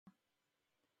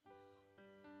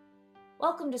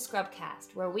Welcome to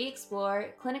Scrubcast, where we explore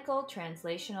clinical,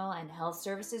 translational, and health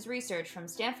services research from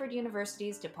Stanford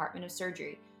University's Department of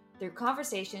Surgery through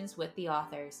conversations with the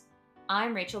authors.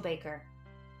 I'm Rachel Baker.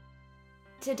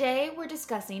 Today, we're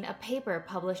discussing a paper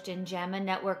published in JAMA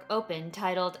Network Open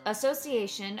titled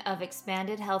Association of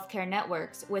Expanded Healthcare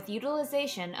Networks with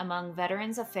Utilization Among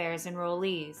Veterans Affairs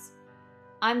Enrollees.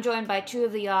 I'm joined by two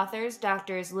of the authors,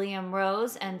 Drs.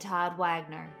 Rose and Todd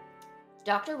Wagner.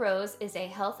 Dr. Rose is a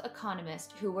health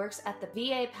economist who works at the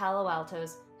VA Palo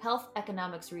Alto's Health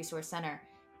Economics Resource Center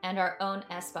and our own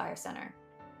S-SPIRE Center.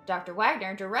 Dr.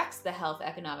 Wagner directs the Health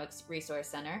Economics Resource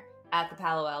Center at the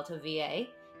Palo Alto VA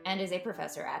and is a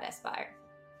professor at S-SPIRE.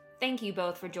 Thank you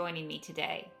both for joining me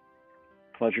today.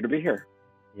 Pleasure to be here.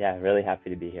 Yeah, really happy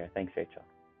to be here. Thanks, Rachel.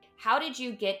 How did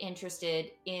you get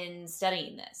interested in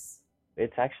studying this?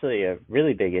 It's actually a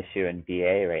really big issue in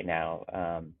VA right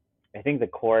now. I think the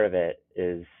core of it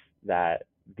is that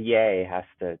VA has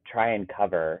to try and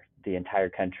cover the entire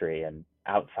country and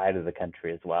outside of the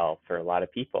country as well for a lot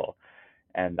of people.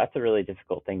 And that's a really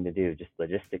difficult thing to do just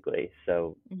logistically.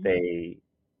 So they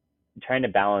trying to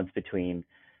balance between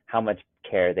how much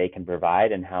care they can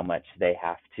provide and how much they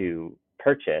have to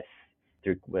purchase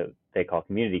through what they call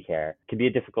community care can be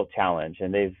a difficult challenge.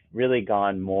 And they've really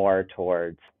gone more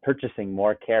towards purchasing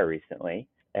more care recently,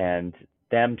 and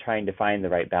them trying to find the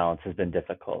right balance has been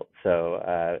difficult.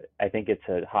 So I think it's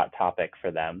a hot topic for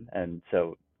them. And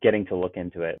so getting to look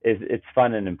into it it's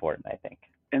fun and important, I think.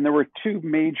 And there were two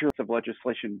major of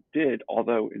legislation did,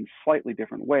 although in slightly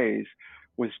different ways,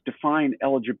 was define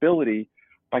eligibility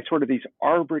by sort of these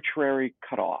arbitrary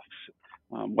cutoffs,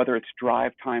 whether it's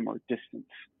drive time or distance.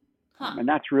 And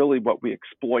that's really what we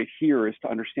exploit here, is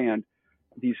to understand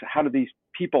how do these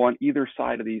people on either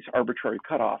side of these arbitrary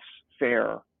cutoffs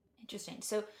fare. Interesting.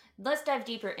 So let's dive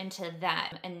deeper into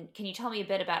that. And can you tell me a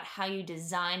bit about how you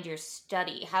designed your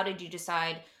study? How did you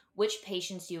decide which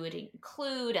patients you would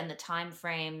include and the time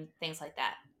frame, things like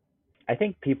that? I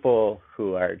think people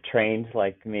who are trained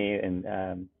like me in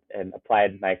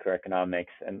applied microeconomics,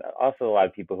 and also a lot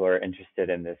of people who are interested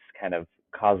in this kind of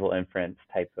causal inference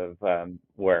type of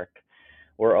work,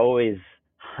 we're always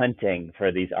hunting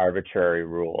for these arbitrary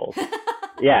rules.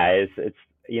 Yeah, it's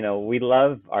we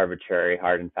love arbitrary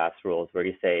hard and fast rules where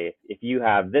you say, if you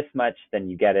have this much, then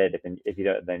you get it. If you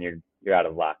don't, then you're out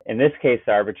of luck. In this case,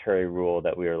 the arbitrary rule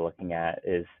that we were looking at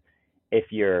is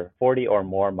if you're 40 or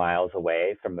more miles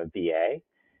away from a VA,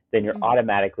 then you're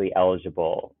automatically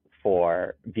eligible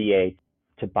for VA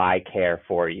to buy care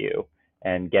for you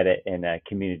and get it in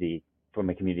from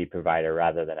a community provider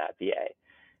rather than at VA.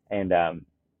 And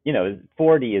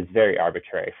 40 is very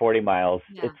arbitrary. 40 miles,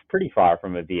 It's pretty far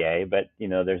from a VA, but,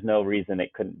 there's no reason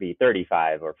it couldn't be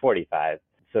 35 or 45.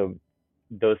 So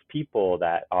those people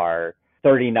that are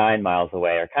 39 miles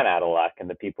away are kind of out of luck, and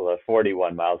the people who are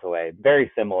 41 miles away,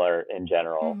 very similar in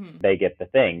general, they get the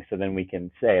thing. So then we can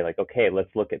say, like, okay,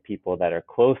 let's look at people that are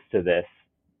close to this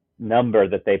number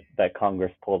that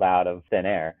Congress pulled out of thin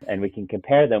air, and we can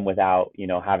compare them without,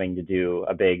 having to do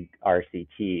a big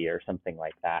RCT or something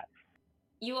like that.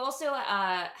 You also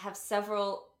have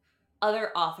several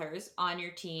other authors on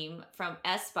your team from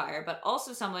S-SPIRE, but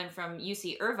also someone from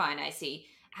UC Irvine, I see.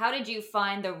 How did you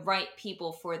find the right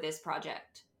people for this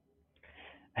project?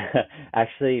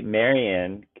 Actually,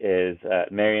 Marian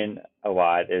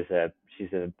Awad she's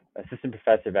an assistant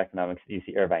professor of economics at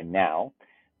UC Irvine now,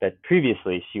 but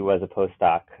previously she was a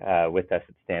postdoc with us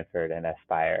at Stanford and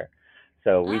S-SPIRE.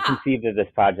 So we conceived of this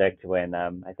project when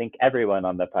I think everyone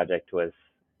on the project was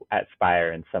at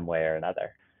SPIRE in some way or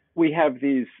another. We have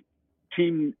these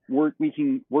team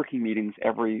working meetings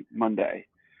every Monday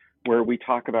where we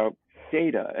talk about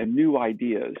data and new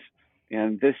ideas.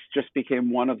 And this just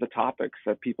became one of the topics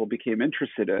that people became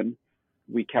interested in.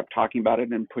 We kept talking about it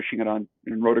and pushing it on,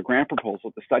 and wrote a grant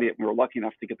proposal to study it. We were lucky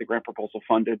enough to get the grant proposal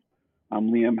funded.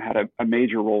 Liam had a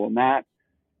major role in that,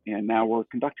 and now we're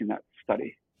conducting that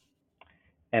study.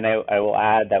 And I will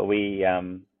add that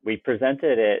we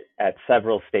presented it at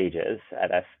several stages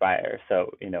at S-SPIRE.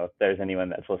 So, if there's anyone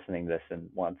that's listening to this and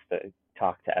wants to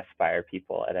talk to S-SPIRE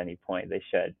people at any point, they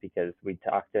should, because we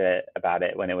talked about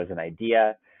it when it was an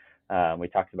idea. We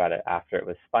talked about it after it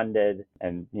was funded,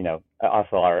 and,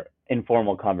 also our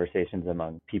informal conversations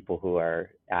among people who are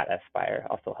at S-SPIRE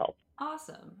also helped.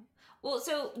 Awesome. Well,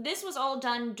 so this was all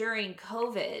done during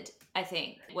COVID, I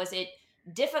think. Was it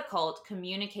difficult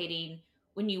communicating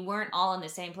when you weren't all in the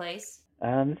same place?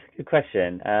 That's a good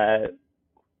question.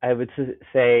 I would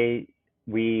say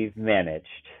we've managed.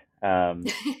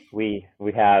 We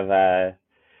have,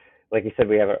 like you said,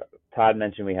 we have Todd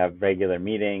mentioned, we have regular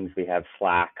meetings, we have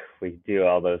Slack, we do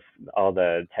all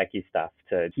the techie stuff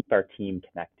to keep our team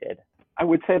connected. I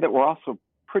would say that we're also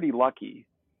pretty lucky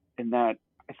in that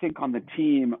I think on the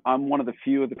team, I'm one of the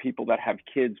few of the people that have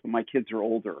kids, but my kids are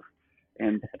older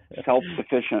and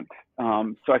self-sufficient.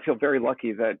 So I feel very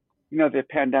lucky that, the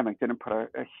pandemic didn't put a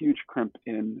huge crimp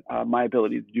in my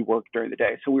ability to do work during the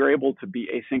day. So we were able to be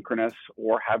asynchronous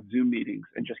or have Zoom meetings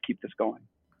and just keep this going.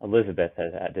 Elizabeth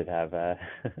did have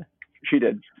She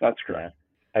did. That's correct.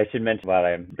 Yeah. I should mention while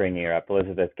I'm bringing her up,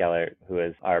 Elizabeth Geller, who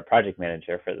is our project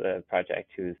manager for the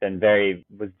project, was very,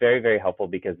 very helpful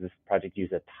because this project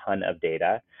used a ton of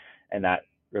data, and that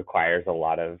requires a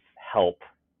lot of help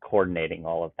coordinating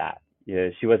all of that.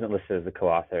 She wasn't listed as a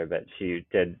co-author, but she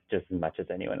did just as much as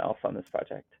anyone else on this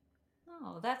project.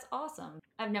 Oh, that's awesome.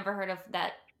 I've never heard of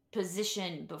that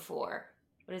position before.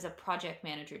 What does a project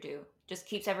manager do? Just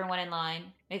keeps everyone in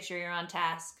line, make sure you're on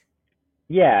task.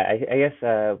 Yeah, I guess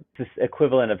it's the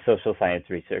equivalent of social science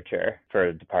researcher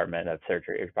for Department of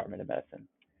Surgery or Department of Medicine.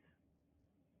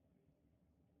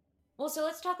 Well, so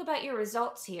let's talk about your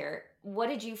results here. What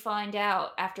did you find out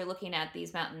after looking at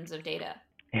these mountains of data?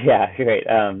 Yeah, great.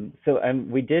 So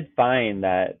we did find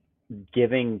that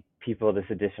giving people this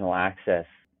additional access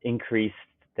increased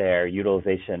their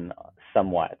utilization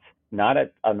somewhat. Not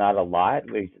a lot,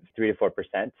 3 to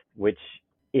 4%, which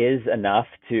is enough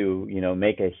to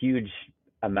make a huge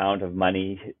amount of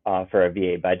money for a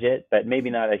VA budget, but maybe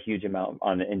not a huge amount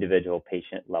on an individual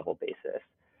patient level basis.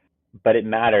 But it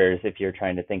matters if you're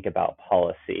trying to think about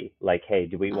policy, like, hey,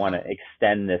 do we want to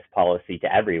extend this policy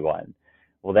to everyone?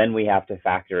 Well, then we have to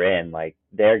factor in, like,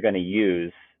 they're going to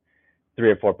use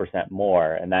 3 or 4%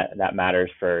 more, and that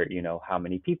matters for how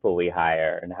many people we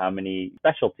hire and how many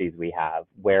specialties we have,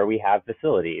 where we have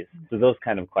facilities. So those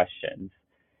kind of questions.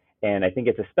 And I think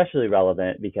it's especially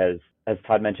relevant because, as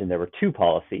Todd mentioned, there were 2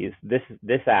 policies. This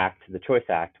act, the Choice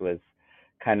Act, was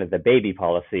kind of the baby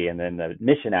policy, and then the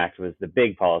Mission Act was the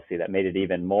big policy that made it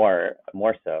even more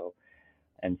so.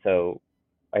 And so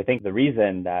I think the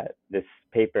reason that this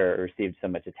paper received so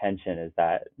much attention is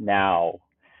that now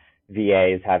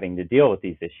VA is having to deal with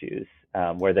these issues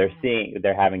where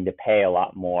they're having to pay a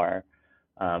lot more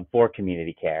for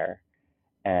community care.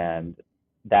 And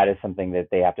that is something that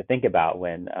they have to think about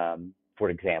when, for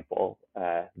example,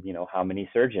 how many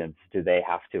surgeons do they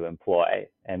have to employ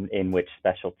and in which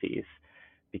specialties?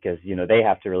 Because, they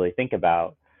have to really think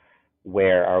about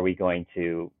where are we going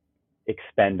to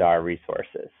expend our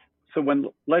resources. So when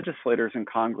legislators in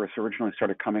Congress originally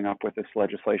started coming up with this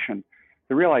legislation,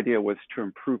 the real idea was to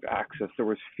improve access. There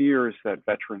was fears that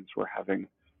veterans were having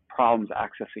problems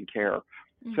accessing care.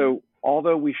 Mm-hmm. So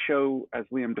although we show, as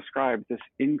Liam described, this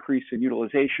increase in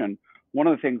utilization, one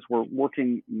of the things we're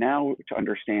working now to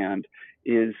understand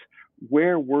is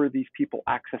where were these people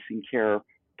accessing care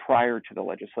prior to the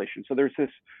legislation? So there's this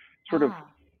sort of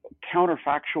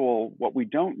counterfactual, what we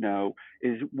don't know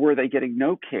is, were they getting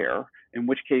no care, in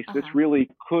which case this really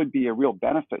could be a real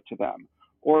benefit to them?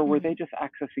 Or were they just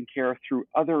accessing care through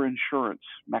other insurance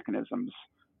mechanisms,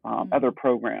 other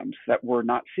programs that we're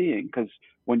not seeing? Because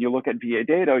when you look at VA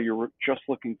data, you're just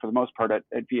looking for the most part at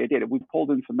VA data. We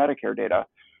pulled in some Medicare data,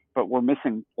 but we're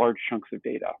missing large chunks of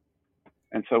data.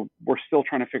 And so we're still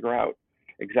trying to figure out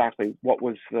exactly what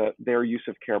was their use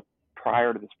of care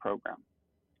prior to this program.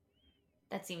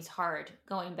 That seems hard,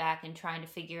 going back and trying to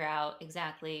figure out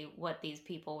exactly what these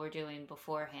people were doing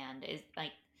beforehand. Is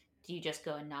like, do you just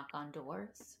go and knock on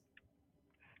doors?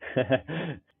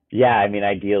 Yeah, I mean,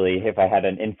 ideally, if I had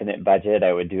an infinite budget,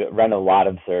 I would run a lot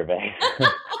of surveys.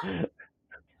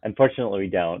 Unfortunately, we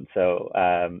don't.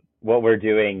 So what we're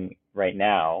doing right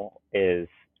now is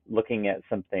looking at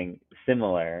something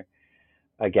similar.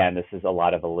 Again, this is a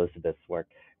lot of Elizabeth's work,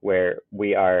 where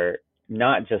we are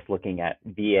not just looking at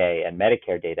VA and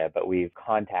Medicare data, but we've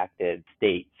contacted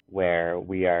states where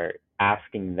we are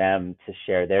asking them to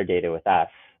share their data with us,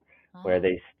 where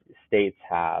states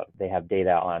have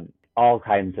data on all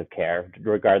kinds of care,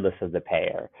 regardless of the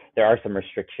payer. There are some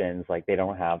restrictions, like they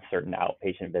don't have certain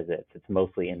outpatient visits. It's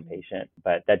mostly inpatient,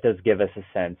 but that does give us a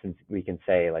sense, and we can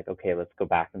say, like, okay, let's go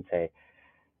back and say,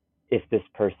 if this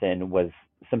person was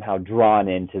somehow drawn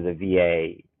into the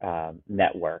VA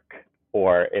network,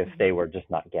 or if they were just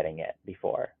not getting it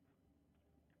before.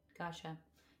 Gotcha.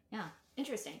 Yeah,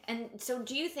 interesting. And so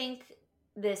do you think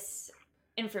this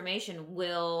information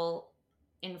will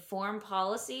inform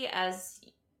policy as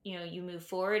you move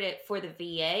forward for the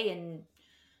VA and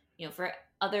for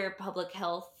other public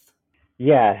health?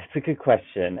 Yeah, it's a good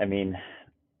question. I mean,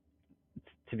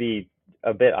 to be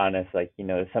a bit honest, like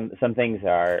some things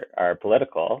are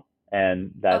political,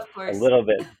 And that's Of a course. little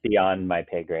bit beyond my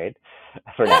pay grade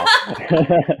for now.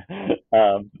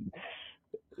 um,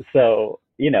 so,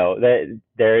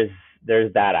 there's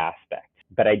that aspect.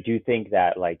 But I do think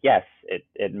that, like, yes,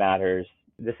 it matters.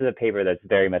 This is a paper that's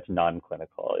very much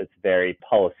non-clinical. It's very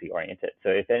policy oriented. So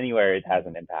if anywhere it has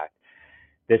an impact,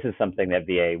 this is something that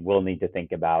VA will need to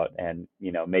think about. And,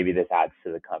 maybe this adds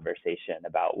to the conversation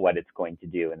about what it's going to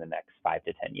do in the next 5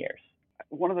 to 10 years.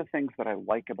 One of the things that I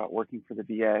like about working for the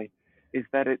VA is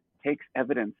that it takes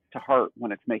evidence to heart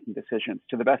when it's making decisions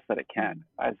to the best that it can.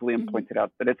 As Liam pointed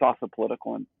out, that it's also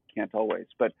political and can't always.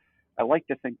 But I like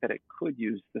to think that it could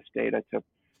use this data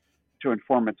to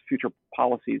inform its future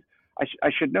policies. I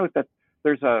should note that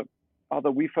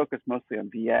although we focus mostly on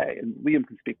VA, and Liam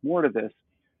can speak more to this,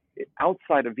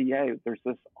 outside of VA, there's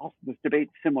this debate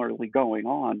similarly going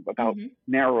on about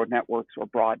narrow networks or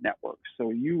broad networks.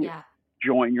 So you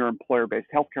join your employer-based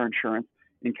healthcare insurance.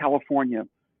 In California,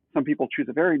 some people choose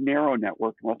a very narrow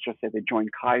network, and let's just say they join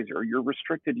Kaiser. You're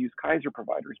restricted to use Kaiser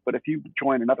providers, but if you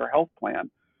join another health plan,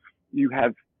 you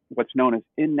have what's known as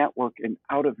in-network and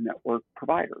out-of-network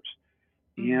providers.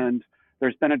 And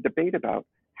there's been a debate about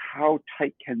how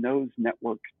tight can those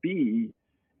networks be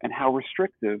and how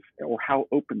restrictive or how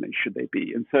open should they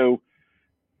be. And so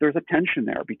there's a tension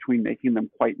there between making them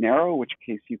quite narrow, in which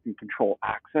case you can control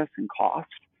access and cost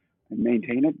and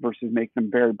maintain it, versus make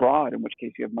them very broad, in which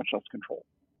case you have much less control.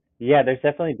 Yeah, there's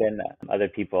definitely been other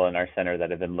people in our center that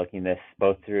have been looking this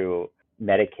both through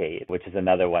Medicaid, which is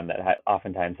another one that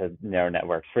oftentimes has narrow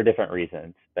networks for different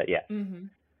reasons. But yes.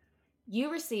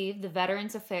 You received the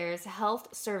Veterans Affairs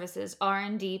Health Services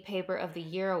R&D Paper of the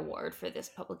Year Award for this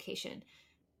publication.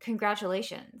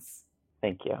 Congratulations.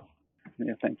 Thank you.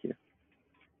 Yeah, thank you.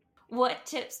 What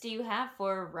tips do you have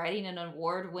for writing an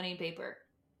award-winning paper?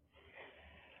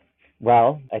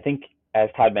 Well, I think, as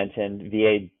Todd mentioned,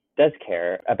 VA does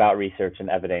care about research and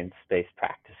evidence-based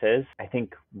practices. I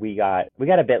think we got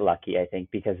a bit lucky, I think,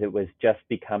 because it was just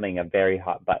becoming a very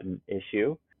hot button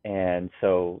issue. And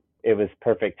so it was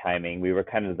perfect timing. We were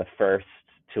kind of the first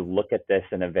to look at this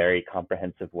in a very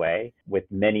comprehensive way with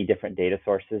many different data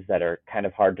sources that are kind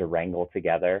of hard to wrangle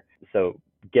together. So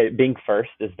being first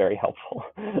is very helpful.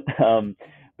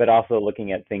 But also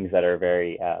looking at things that are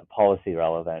very policy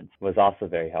relevant was also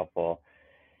very helpful.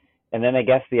 And then I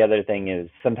guess the other thing is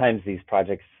sometimes these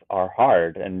projects are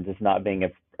hard, and just not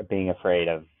being afraid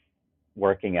of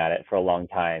working at it for a long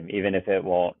time, even if it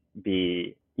won't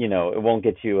be, it won't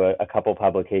get you a couple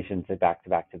publications back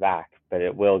to back, but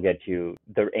it will get you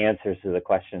the answers to the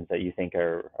questions that you think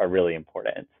are really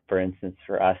important. For instance,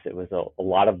 for us, it was a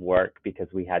lot of work because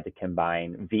we had to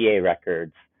combine VA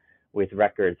records with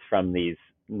records from these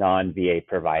non-VA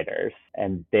providers,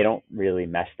 and they don't really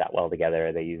mesh that well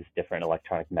together. They use different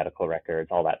electronic medical records,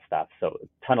 all that stuff. So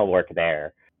a ton of work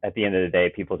there. At the end of the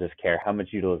day, people just care how much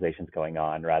utilization is going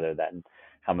on rather than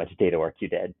how much data work you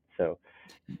did. So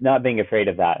not being afraid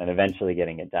of that and eventually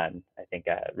getting it done, I think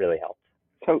really helped.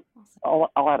 So I'll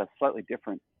add a slightly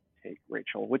different take,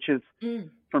 Rachel, which is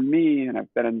for me, and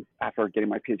I've been after getting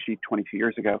my PhD 22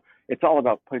 years ago, it's all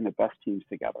about putting the best teams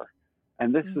together.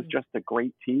 And this is just a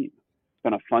great team. It's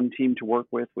been a fun team to work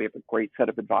with. We have a great set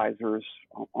of advisors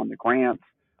on the grants.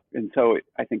 And so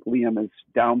I think Liam is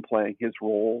downplaying his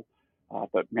role,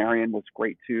 but Marion was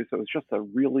great too. So it's just a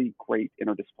really great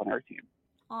interdisciplinary team.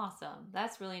 Awesome.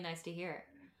 That's really nice to hear.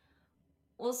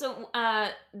 Well, so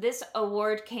this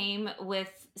award came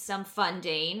with some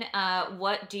funding.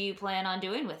 What do you plan on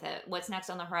doing with it? What's next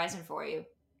on the horizon for you?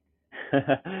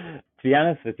 To be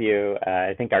honest with you,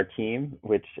 I think our team,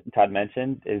 which Todd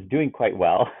mentioned, is doing quite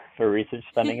well for research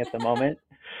funding at the moment.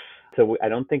 So I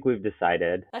don't think we've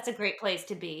decided. That's a great place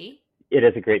to be. It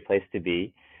is a great place to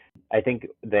be. I think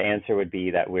the answer would be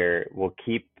that we'll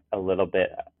keep a little bit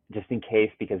just in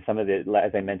case, because some of the,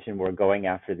 as I mentioned, we're going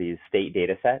after these state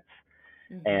data sets.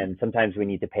 And sometimes we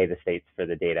need to pay the states for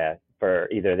the data for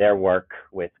either their work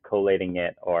with collating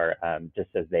it or just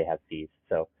as they have fees.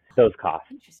 So those costs.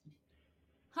 Interesting.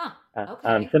 Huh.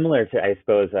 Okay. Similar to, I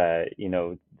suppose,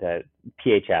 the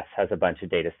PHS has a bunch of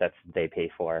data sets they pay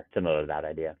for, similar to that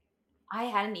idea. I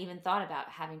hadn't even thought about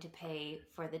having to pay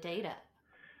for the data.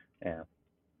 Yeah.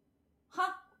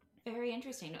 Huh. Very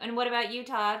interesting. And what about you,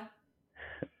 Todd?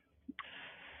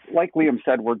 Like Liam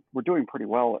said, we're doing pretty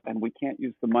well, and we can't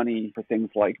use the money for things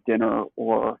like dinner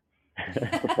or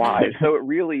supplies. So it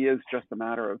really is just a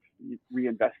matter of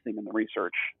reinvesting in the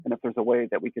research. And if there's a way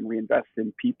that we can reinvest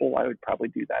in people, I would probably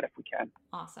do that if we can.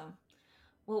 Awesome.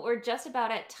 Well, we're just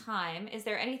about at time. Is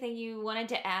there anything you wanted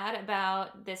to add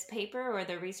about this paper or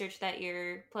the research that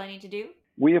you're planning to do?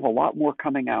 We have a lot more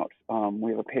coming out.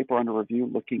 We have a paper under review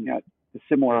looking at a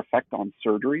similar effect on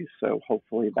surgery. So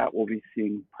hopefully that will be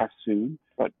seeing press soon.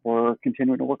 But we're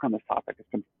continuing to work on this topic. It's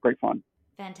been great fun.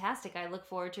 Fantastic. I look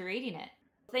forward to reading it.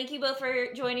 Thank you both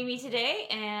for joining me today,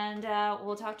 and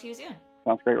we'll talk to you soon.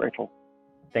 Sounds great, Rachel.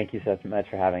 Thank you so much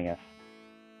for having us.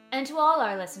 And to all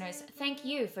our listeners, thank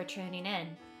you for tuning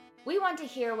in. We want to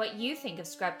hear what you think of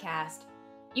Scrubcast.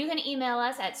 You can email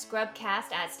us at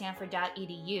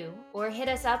scrubcast@stanford.edu or hit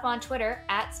us up on Twitter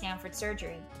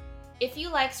 @StanfordSurgery. If you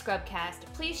like Scrubcast,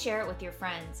 please share it with your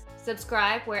friends.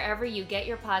 Subscribe wherever you get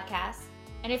your podcasts.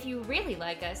 And if you really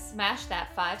like us, smash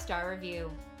that 5-star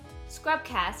review.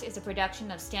 Scrubcast is a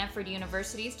production of Stanford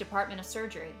University's Department of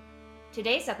Surgery.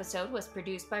 Today's episode was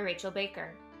produced by Rachel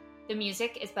Baker. The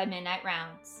music is by Midnight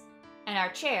Rounds. And our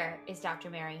chair is Dr.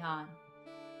 Mary Hahn.